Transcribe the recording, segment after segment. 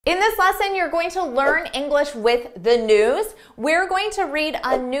In this lesson, you're going to learn English with the news. We're going to read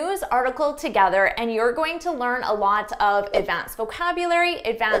a news article together, and you're going to learn a lot of advanced vocabulary,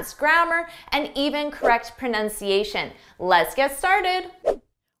 advanced grammar, and even correct pronunciation. Let's get started.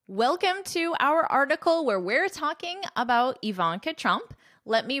 Welcome to our article where we're talking about Ivanka Trump.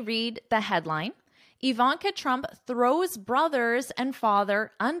 Let me read the headline. Ivanka Trump throws brothers and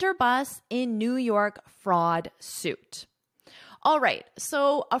father under bus in New York fraud suit. All right,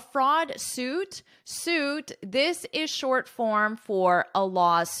 so a fraud suit, this is short form for a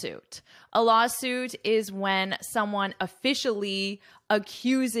lawsuit. A lawsuit is when someone officially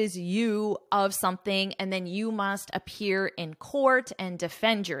accuses you of something and then you must appear in court and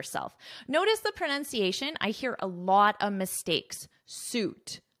defend yourself. Notice the pronunciation. I hear a lot of mistakes.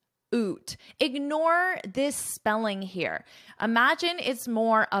 Suit. Oot. Ignore this spelling here. Imagine it's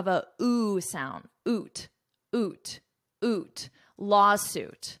more of a oo sound. Oot, oot, oot.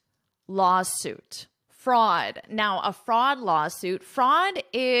 Lawsuit, lawsuit. Fraud. Now, a fraud lawsuit. Fraud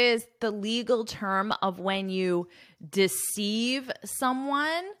is the legal term of when you deceive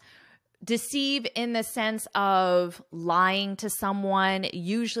someone. Deceive in the sense of lying to someone,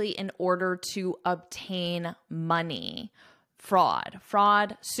 usually in order to obtain money.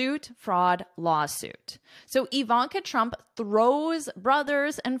 Fraud suit, fraud lawsuit. So Ivanka Trump throws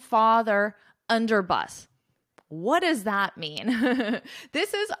brothers and father under bus. What does that mean?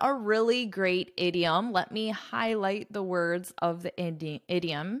 This is a really great idiom. Let me highlight the words of the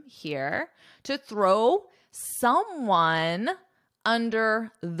idiom here. To throw someone under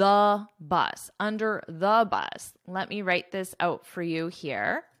the bus. Under the bus. Let me write this out for you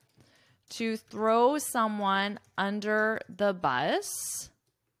here. To throw someone under the bus.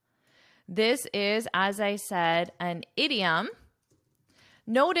 This is, as I said, an idiom.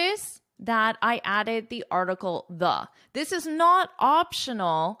 Notice that I added the article the. This is not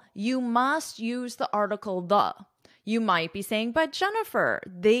optional. You must use the article the. You might be saying, but Jennifer,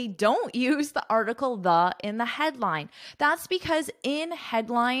 they don't use the article the in the headline. That's because in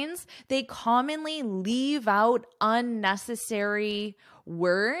headlines, they commonly leave out unnecessary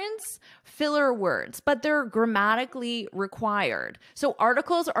words, filler words, but they're grammatically required. So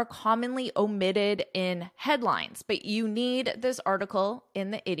articles are commonly omitted in headlines, but you need this article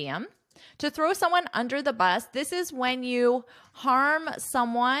in the idiom. To throw someone under the bus, this is when you harm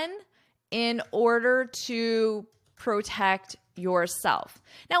someone in order to protect yourself.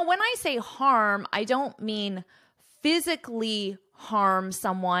 Now, when I say harm, I don't mean physically harm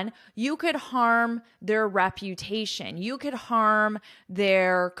someone. You could harm their reputation. You could harm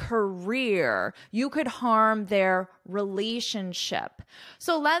their career. You could harm their relationship.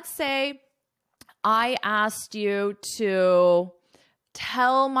 So let's say I asked you to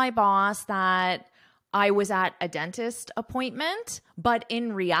tell my boss that I was at a dentist appointment, but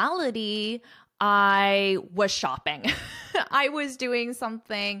in reality, I was shopping. I was doing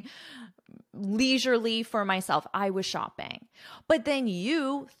something leisurely for myself. I was shopping. But then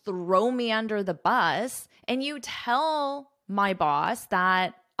you throw me under the bus and you tell my boss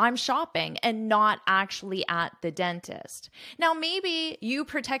that I'm shopping and not actually at the dentist. Now, maybe you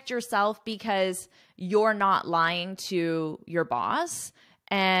protect yourself because you're not lying to your boss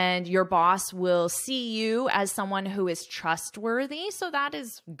and your boss will see you as someone who is trustworthy. So that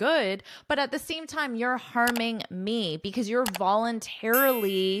is good. But at the same time, you're harming me because you're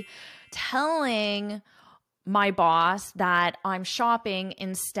voluntarily telling my boss that I'm shopping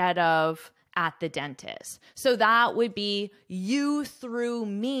instead of at the dentist. So that would be you threw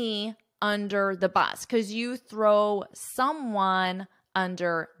me under the bus because you throw someone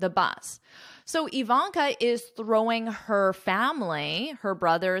under the bus. So Ivanka is throwing her family, her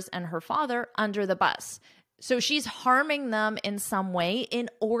brothers and her father, under the bus. So she's harming them in some way in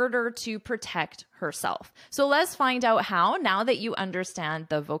order to protect herself. So let's find out how now that you understand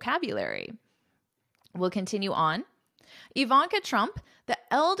the vocabulary. We'll continue on. Ivanka Trump, the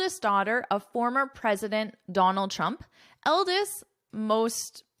eldest daughter of former President Donald Trump. Eldest,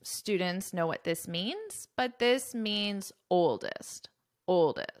 most students know what this means, but this means oldest.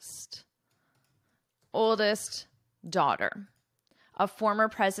 Oldest daughter of former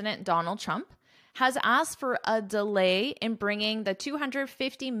President Donald Trump has asked for a delay in bringing the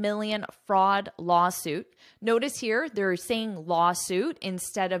 $250 million fraud lawsuit. Notice here, they're saying lawsuit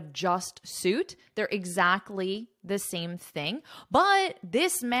instead of just suit. They're exactly the same thing. But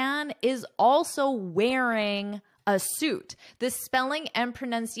this man is also wearing a suit. The spelling and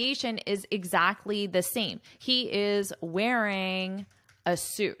pronunciation is exactly the same. He is wearing a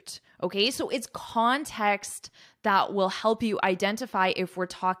suit. Okay, so it's context that will help you identify if we're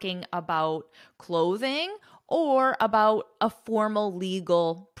talking about clothing or about a formal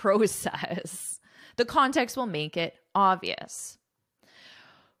legal process. The context will make it obvious.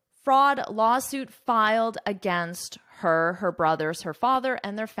 Fraud lawsuit filed against her, her brothers, her father,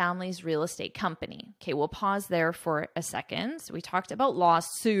 and their family's real estate company. Okay, we'll pause there for a second. So we talked about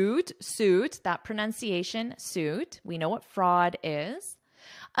lawsuit, suit, that pronunciation, suit. We know what fraud is.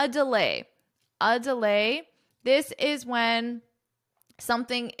 A delay. A delay, this is when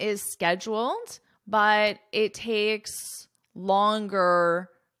something is scheduled, but it takes longer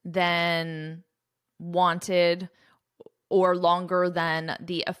than wanted or longer than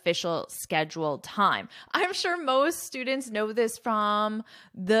the official scheduled time. I'm sure most students know this from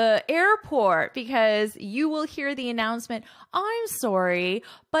the airport because you will hear the announcement, I'm sorry,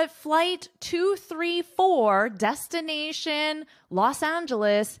 but flight 234 destination Los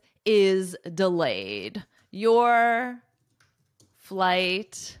Angeles is delayed. Your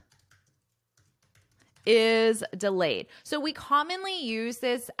flight is delayed. So we commonly use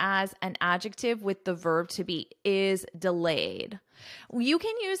this as an adjective with the verb to be, is delayed. You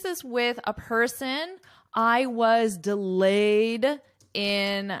can use this with a person. I was delayed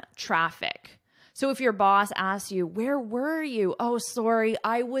in traffic. So if your boss asks you, where were you? Oh, sorry,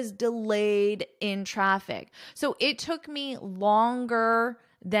 I was delayed in traffic. So it took me longer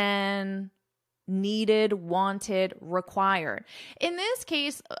than needed, wanted, required. In this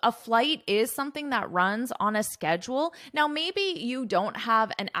case, a flight is something that runs on a schedule. Now, maybe you don't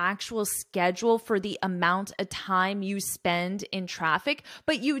have an actual schedule for the amount of time you spend in traffic,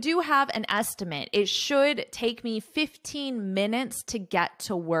 but you do have an estimate. It should take me 15 minutes to get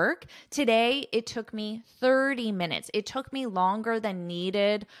to work. Today, it took me 30 minutes. It took me longer than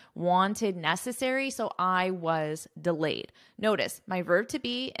needed, wanted, necessary, so I was delayed. Notice my verb to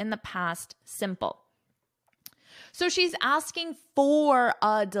be in the past simple. So she's asking for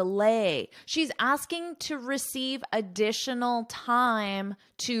a delay. She's asking to receive additional time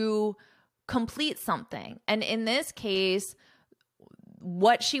to complete something. And in this case,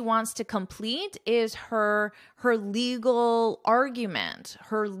 what she wants to complete is her legal argument,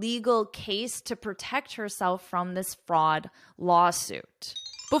 her legal case to protect herself from this fraud lawsuit.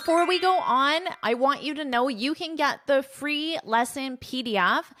 Before we go on, I want you to know you can get the free lesson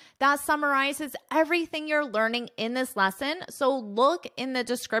PDF that summarizes everything you're learning in this lesson. So look in the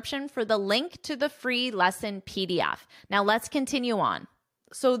description for the link to the free lesson PDF. Now let's continue on.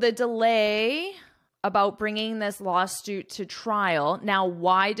 So the delay about bringing this lawsuit to trial. Now,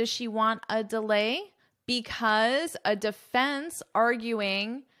 why does she want a delay? Because a defense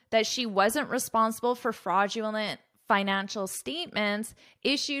arguing that she wasn't responsible for fraudulent financial statements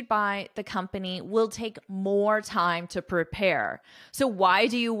issued by the company will take more time to prepare. So why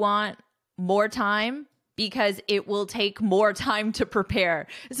do you want more time? Because it will take more time to prepare.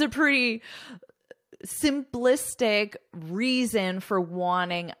 It's a pretty simplistic reason for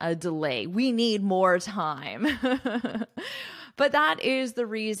wanting a delay. We need more time. But that is the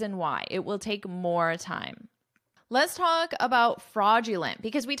reason why it will take more time. Let's talk about fraudulent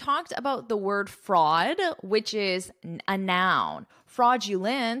because we talked about the word fraud, which is a noun.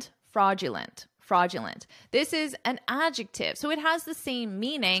 Fraudulent, fraudulent, fraudulent. This is an adjective. So it has the same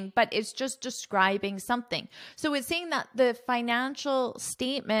meaning, but it's just describing something. So it's saying that the financial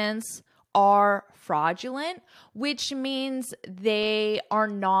statements are fraudulent, which means they are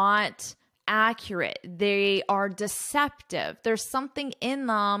not accurate. They are deceptive. There's something in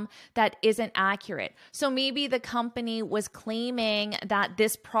them that isn't accurate. So maybe the company was claiming that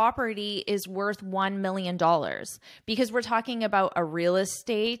this property is worth $1 million because we're talking about a real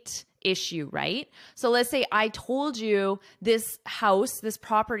estate issue, right? So let's say I told you this house, this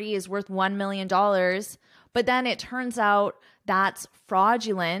property is worth $1 million, but then it turns out that's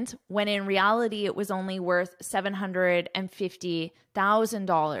fraudulent when in reality it was only worth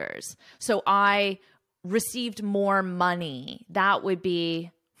 $750,000. So I received more money. That would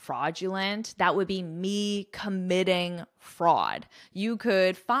be fraudulent. That would be me committing fraud. You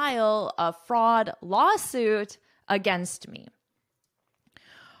could file a fraud lawsuit against me.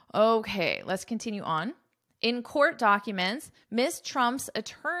 Okay, let's continue on. In court documents, Ms. Trump's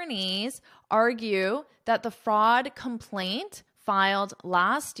attorneys argue that the fraud complaint filed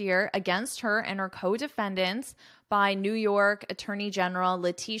last year against her and her co-defendants by New York Attorney General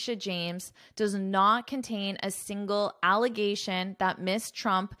Letitia James does not contain a single allegation that Ms.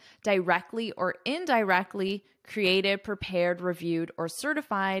 Trump directly or indirectly created, prepared, reviewed, or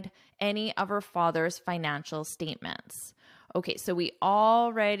certified any of her father's financial statements. Okay, so we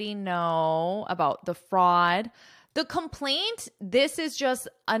already know about the fraud. The complaint, this is just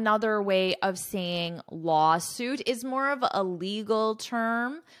another way of saying lawsuit, is more of a legal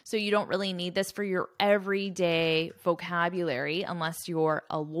term. So you don't really need this for your everyday vocabulary unless you're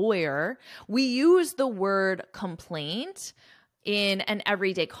a lawyer. We use the word complaint in an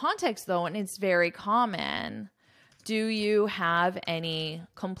everyday context though, and it's very common. Do you have any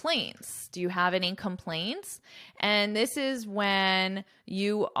complaints? Do you have any complaints? And this is when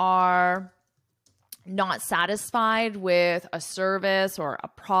you are not satisfied with a service or a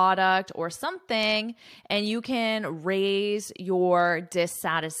product or something, and you can raise your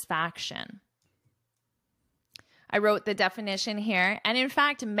dissatisfaction. I wrote the definition here. And in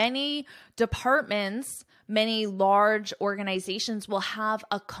fact, many departments, many large organizations will have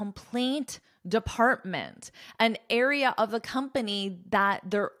a complaint department, an area of the company that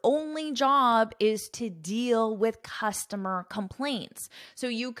their only job is to deal with customer complaints. So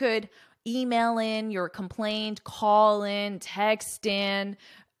you could email in your complaint, call in, text in,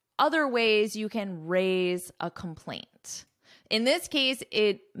 other ways you can raise a complaint. In this case,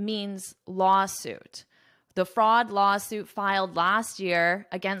 it means lawsuit. The fraud lawsuit filed last year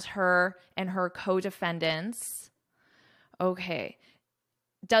against her and her co-defendants, okay,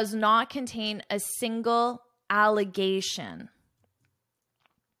 does not contain a single allegation.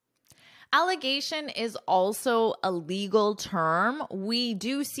 Allegation is also a legal term. We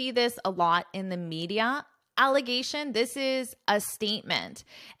do see this a lot in the media. Allegation, this is a statement,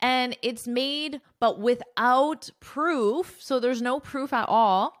 and it's made but without proof, so there's no proof at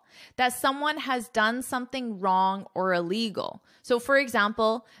all that someone has done something wrong or illegal. So for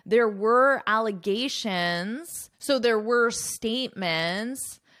example, there were allegations, so there were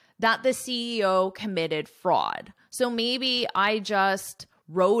statements that the CEO committed fraud. So maybe I just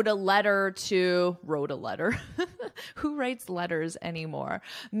wrote a letter. Who writes letters anymore?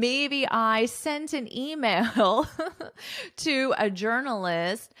 Maybe I sent an email to a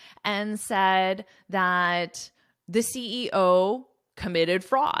journalist and said that the CEO committed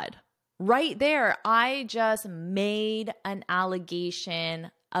fraud. Right there, I just made an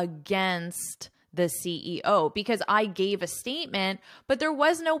allegation against the CEO because I gave a statement, but there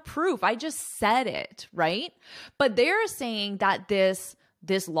was no proof. I just said it, right? But they're saying that this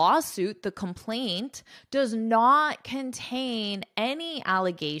lawsuit, the complaint, does not contain any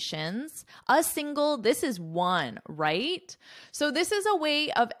allegations. This is one, right? So this is a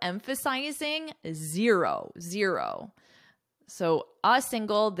way of emphasizing zero. So a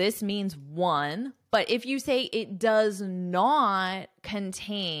single, this means one. But if you say it does not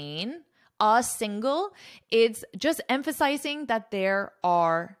contain a single, it's just emphasizing that there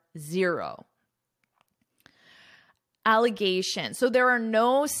are zero. Allegation. So there are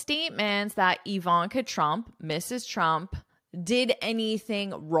no statements that Ivanka Trump, Mrs. Trump, did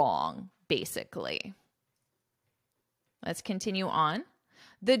anything wrong, basically. Let's continue on.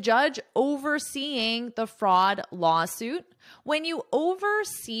 The judge overseeing the fraud lawsuit. When you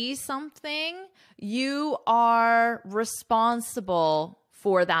oversee something, you are responsible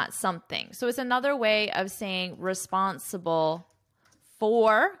for that something. So it's another way of saying responsible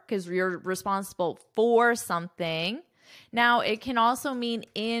for, because you're responsible for something. Now, it can also mean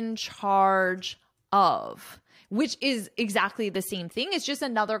in charge of, which is exactly the same thing. It's just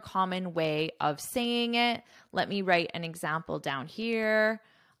another common way of saying it. Let me write an example down here.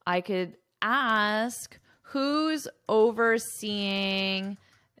 I could ask, who's overseeing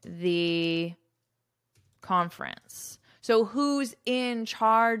the conference? So who's in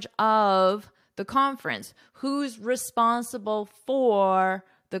charge of the conference? Who's responsible for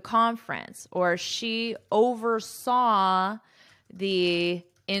the conference? Or she oversaw the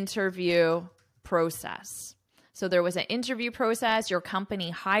interview process. So there was an interview process. Your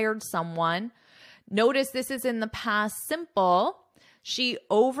company hired someone. Notice this is in the past simple. She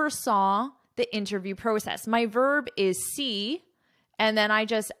oversaw the interview process. My verb is see, and then I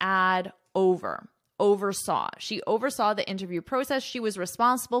just add over. Oversaw. She oversaw the interview process. She was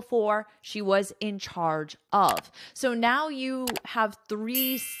responsible for. She was in charge of. So now you have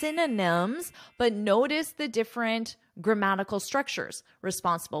three synonyms, but notice the different grammatical structures.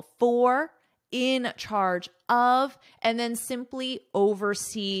 Responsible for, in charge of, and then simply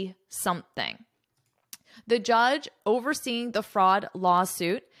oversee something. The judge overseeing the fraud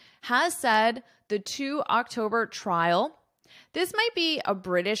lawsuit has said the 2 October trial. This might be a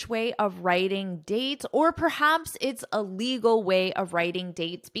British way of writing dates, or perhaps it's a legal way of writing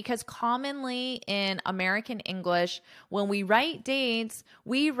dates, because commonly in American English, when we write dates,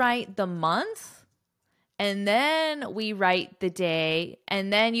 we write the month and then we write the day,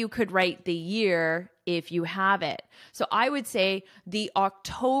 and then you could write the year if you have it. So I would say the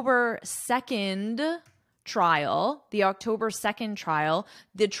October 2nd trial, the October 2nd trial,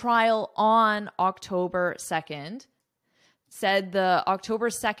 the trial on October 2nd, said the October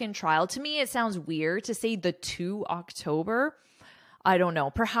 2nd trial. To me, it sounds weird to say the 2 October. I don't know.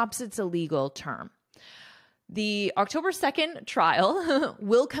 Perhaps it's a legal term. The October 2nd trial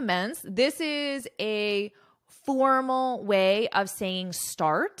will commence. This is a formal way of saying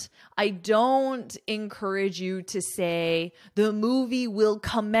start. I don't encourage you to say the movie will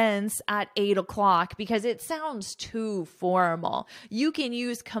commence at 8 o'clock because it sounds too formal. You can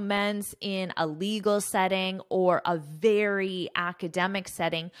use commence in a legal setting or a very academic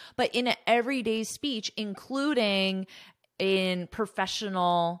setting, but in an everyday speech, including in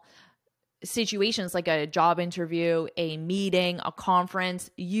professional situations like a job interview, a meeting, a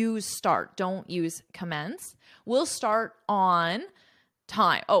conference, use start. Don't use commence. We'll start on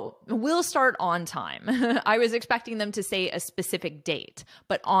time. Oh, we'll start on time. I was expecting them to say a specific date,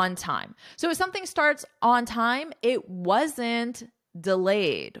 but on time. So if something starts on time, it wasn't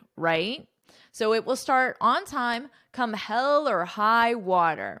delayed, right? So it will start on time, come hell or high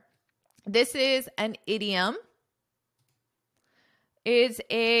water. This is an idiom. Is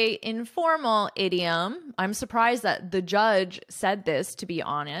a informal idiom. I'm surprised that the judge said this, to be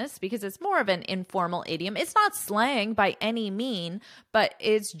honest, because it's more of an informal idiom. It's not slang by any mean, but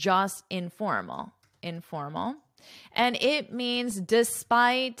it's just informal. Informal. And it means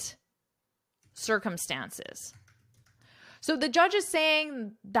despite circumstances. So the judge is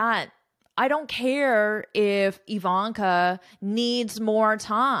saying that I don't care if Ivanka needs more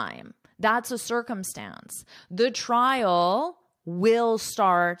time. That's a circumstance. The trial will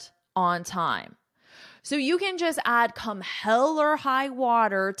start on time. So you can just add come hell or high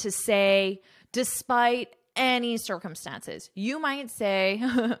water to say despite any circumstances. You might say,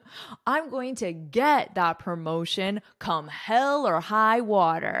 I'm going to get that promotion come hell or high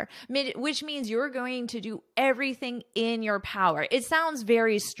water, which means you're going to do everything in your power. It sounds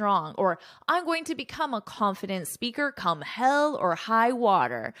very strong. Or I'm going to become a confident speaker come hell or high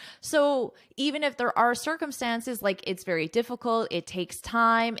water. So even if there are circumstances like it's very difficult, it takes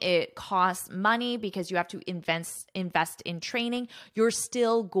time, it costs money because you have to invest in training, you're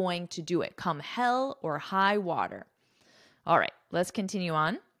still going to do it come hell or high water. All right, let's continue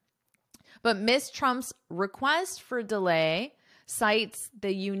on. But Ms. Trump's request for delay cites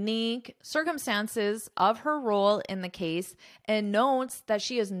the unique circumstances of her role in the case and notes that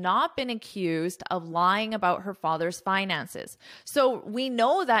she has not been accused of lying about her father's finances. So we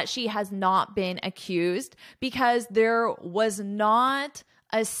know that she has not been accused because there was not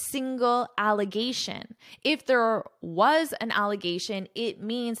a single allegation. If there was an allegation, it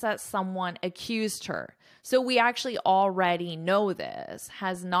means that someone accused her. So we actually already know this,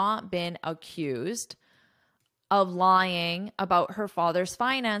 has not been accused of lying about her father's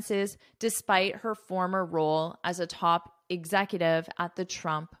finances despite her former role as a top executive at the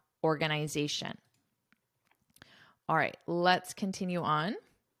Trump organization. All right, let's continue on.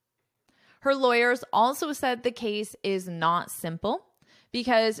 Her lawyers also said the case is not simple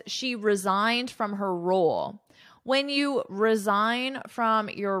because she resigned from her role. When you resign from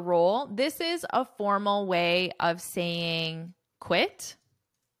your role, this is a formal way of saying quit.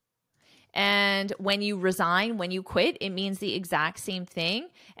 And when you resign, when you quit, it means the exact same thing.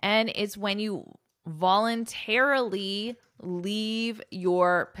 And it's when you voluntarily leave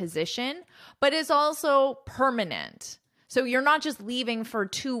your position, but it's also permanent. So you're not just leaving for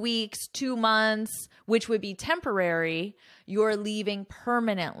 2 weeks, 2 months, which would be temporary. You're leaving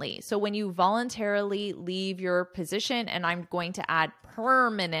permanently. So when you voluntarily leave your position, and I'm going to add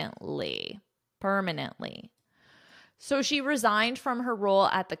permanently. So she resigned from her role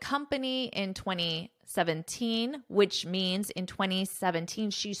at the company in 2017, which means in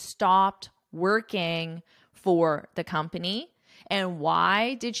 2017, she stopped working for the company. And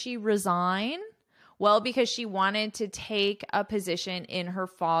why did she resign? Well, because she wanted to take a position in her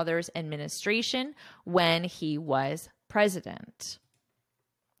father's administration when he was president.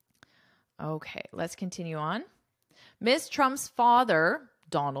 Okay, let's continue on. Ms. Trump's father,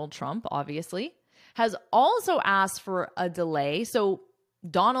 Donald Trump, obviously, has also asked for a delay. So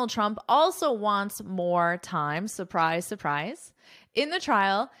Donald Trump also wants more time, surprise, surprise, in the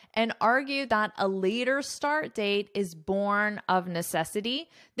trial and argued that a later start date is born of necessity.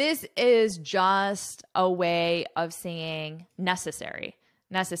 This is just a way of saying necessary.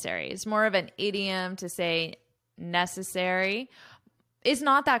 Necessary. It's more of an idiom to say necessary. It's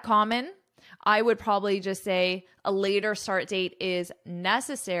not that common. I would probably just say a later start date is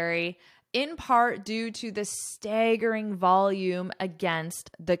necessary, in part due to the staggering volume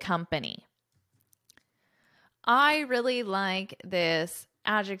against the company. I really like this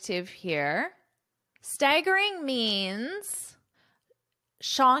adjective here, Staggering means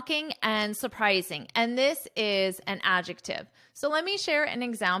shocking and surprising, and this is an adjective. So let me share an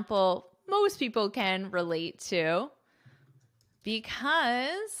example most people can relate to.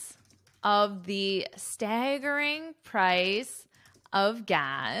 Because of the staggering price of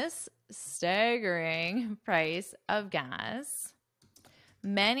gas,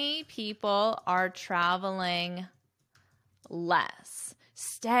 many people are traveling less.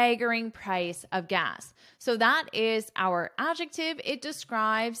 Staggering price of gas. So that is our adjective. It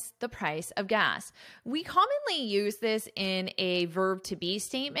describes the price of gas. We commonly use this in a verb to be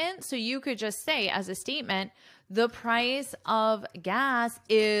statement. So you could just say as a statement, the price of gas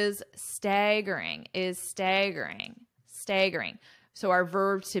is staggering. So our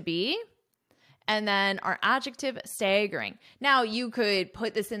verb to be, and then our adjective, staggering. Now you could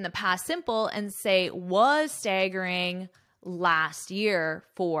put this in the past simple and say was staggering last year,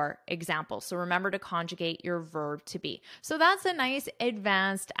 for example. So remember to conjugate your verb to be. So that's a nice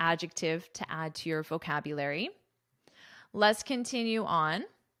advanced adjective to add to your vocabulary. Let's continue on.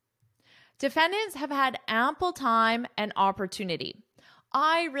 Defendants have had ample time and opportunity.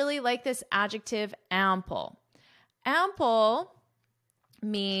 I really like this adjective, ample. Ample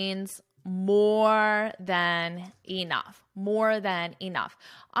means more than enough.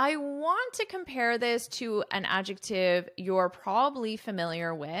 I want to compare this to an adjective you're probably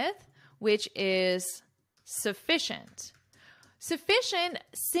familiar with, which is sufficient. Sufficient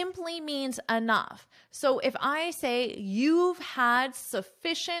simply means enough. So if I say you've had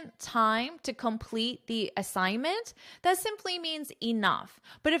sufficient time to complete the assignment, that simply means enough.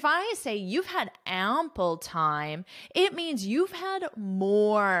 But if I say you've had ample time, it means you've had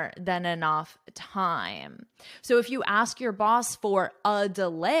more than enough time. So if you ask your boss for a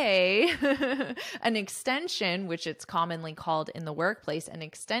delay, an extension, which it's commonly called in the workplace, an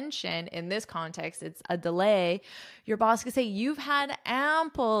extension, in this context, it's a delay, your boss could say you've had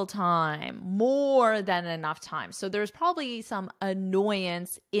ample time, more than enough time. So there's probably some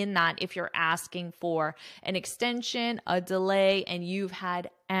annoyance in that if you're asking for an extension, a delay, and you've had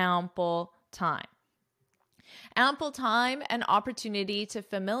ample time. Ample time and opportunity to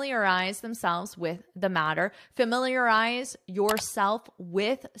familiarize themselves with the matter. Familiarize yourself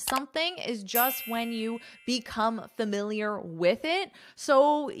with something is just when you become familiar with it,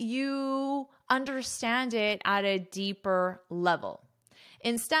 so you understand it at a deeper level.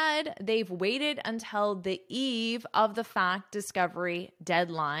 Instead, they've waited until the eve of the fact discovery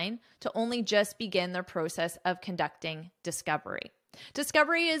deadline to only just begin their process of conducting discovery.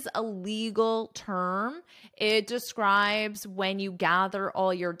 Discovery is a legal term. It describes when you gather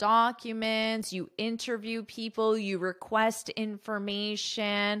all your documents, you interview people, you request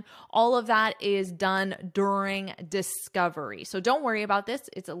information. All of that is done during discovery. So don't worry about this.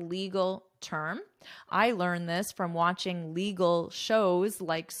 It's a legal term. I learned this from watching legal shows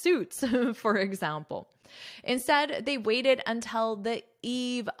like Suits, for example. Instead, they waited until the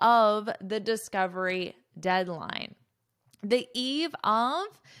eve of the discovery deadline. The eve of,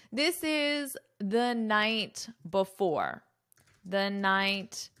 this is the night before. The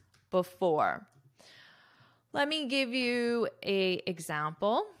night before. Let me give you an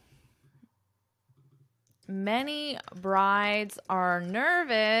example. Many brides are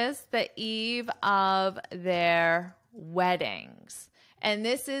nervous the eve of their weddings. And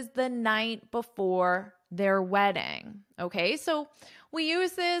this is the night before their wedding. Okay, so we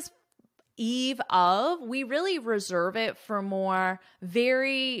use this eve of, we really reserve it for more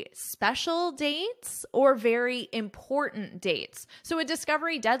very special dates or very important dates. So a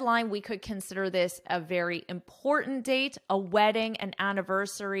discovery deadline, we could consider this a very important date, a wedding, an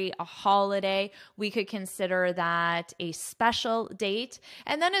anniversary, a holiday. We could consider that a special date.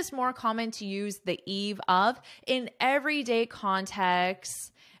 And then it's more common to use the eve of. In everyday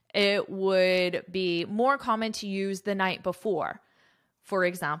contexts, it would be more common to use the night before. For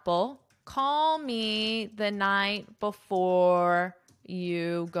example, call me the night before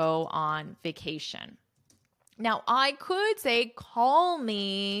you go on vacation. Now, I could say, call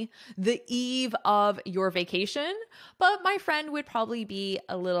me the eve of your vacation, but my friend would probably be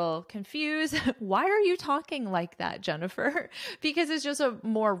a little confused. Why are you talking like that, Jennifer? Because it's just a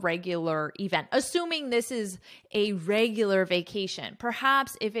more regular event. Assuming this is a regular vacation.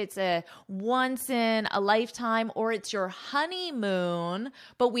 Perhaps if it's a once in a lifetime or it's your honeymoon,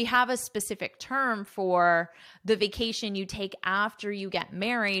 but we have a specific term for the vacation you take after you get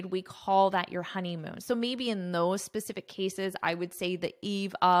married, we call that your honeymoon. So maybe in those specific cases, I would say the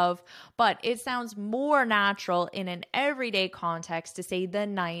eve of, but it sounds more natural in an everyday context to say the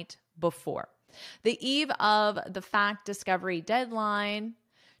night before. The eve of the fact discovery deadline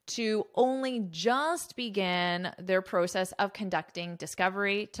to only just begin their process of conducting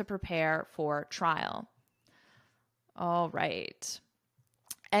discovery to prepare for trial. All right.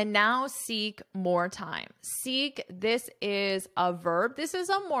 And now seek more time. Seek, this is a verb. This is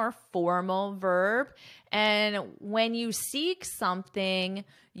a more formal verb. And when you seek something,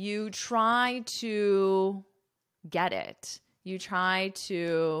 you try to get it. You try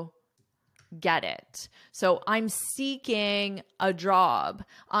to get it. So I'm seeking a job.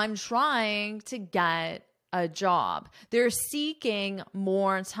 I'm trying to get a job. They're seeking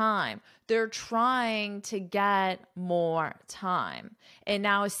more time. They're trying to get more time. And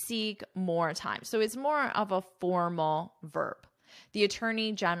now seek more time. So it's more of a formal verb. The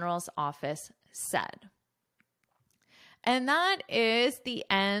Attorney General's office said. And that is the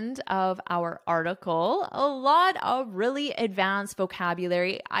end of our article. A lot of really advanced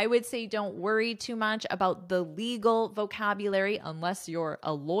vocabulary. I would say don't worry too much about the legal vocabulary unless you're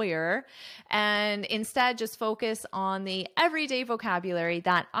a lawyer, and instead just focus on the everyday vocabulary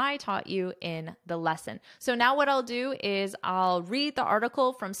that I taught you in the lesson. So now what I'll do is I'll read the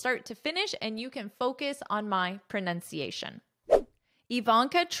article from start to finish, and you can focus on my pronunciation.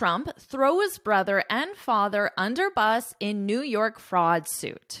 Ivanka Trump throws brother and father under bus in New York fraud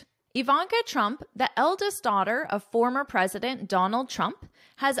suit. Ivanka Trump, the eldest daughter of former President Donald Trump,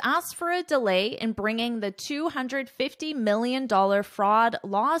 has asked for a delay in bringing the $250 million fraud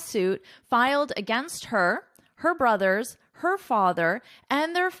lawsuit filed against her, her brothers, her father,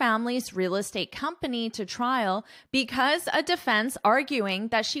 and their family's real estate company to trial because a defense arguing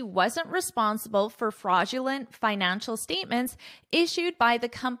that she wasn't responsible for fraudulent financial statements issued by the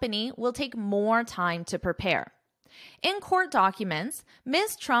company will take more time to prepare. In court documents,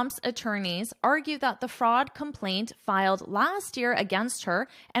 Ms. Trump's attorneys argue that the fraud complaint filed last year against her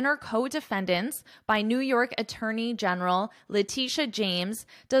and her co-defendants by New York Attorney General Letitia James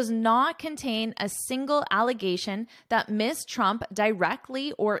does not contain a single allegation that Ms. Trump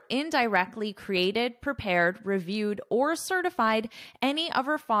directly or indirectly created, prepared, reviewed, or certified any of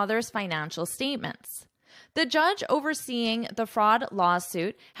her father's financial statements. The judge overseeing the fraud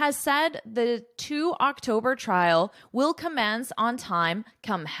lawsuit has said the 2 October trial will commence on time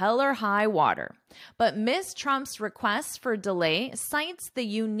come hell or high water. But Ms. Trump's request for delay cites the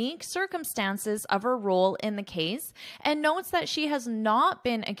unique circumstances of her role in the case and notes that she has not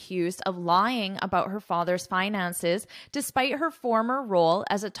been accused of lying about her father's finances despite her former role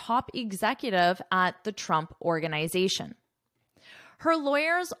as a top executive at the Trump Organization. Her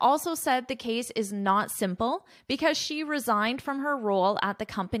lawyers also said the case is not simple because she resigned from her role at the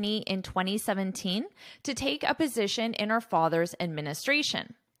company in 2017 to take a position in her father's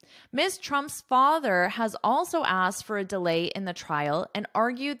administration. Ms. Trump's father has also asked for a delay in the trial and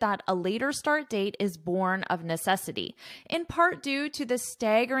argued that a later start date is born of necessity, in part due to the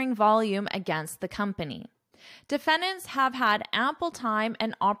staggering volume against the company. Defendants have had ample time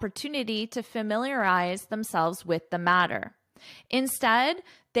and opportunity to familiarize themselves with the matter. Instead,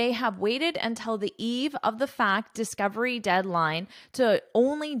 they have waited until the eve of the fact discovery deadline to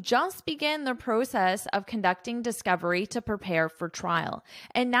only just begin the process of conducting discovery to prepare for trial,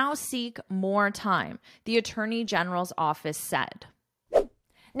 and now seek more time, the Attorney General's office said.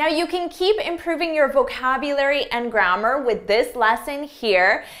 Now you can keep improving your vocabulary and grammar with this lesson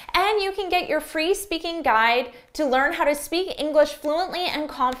here, and you can get your free speaking guide to learn how to speak English fluently and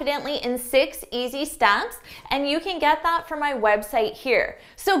confidently in 6 easy steps, and you can get that from my website here.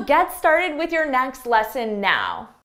 So get started with your next lesson now.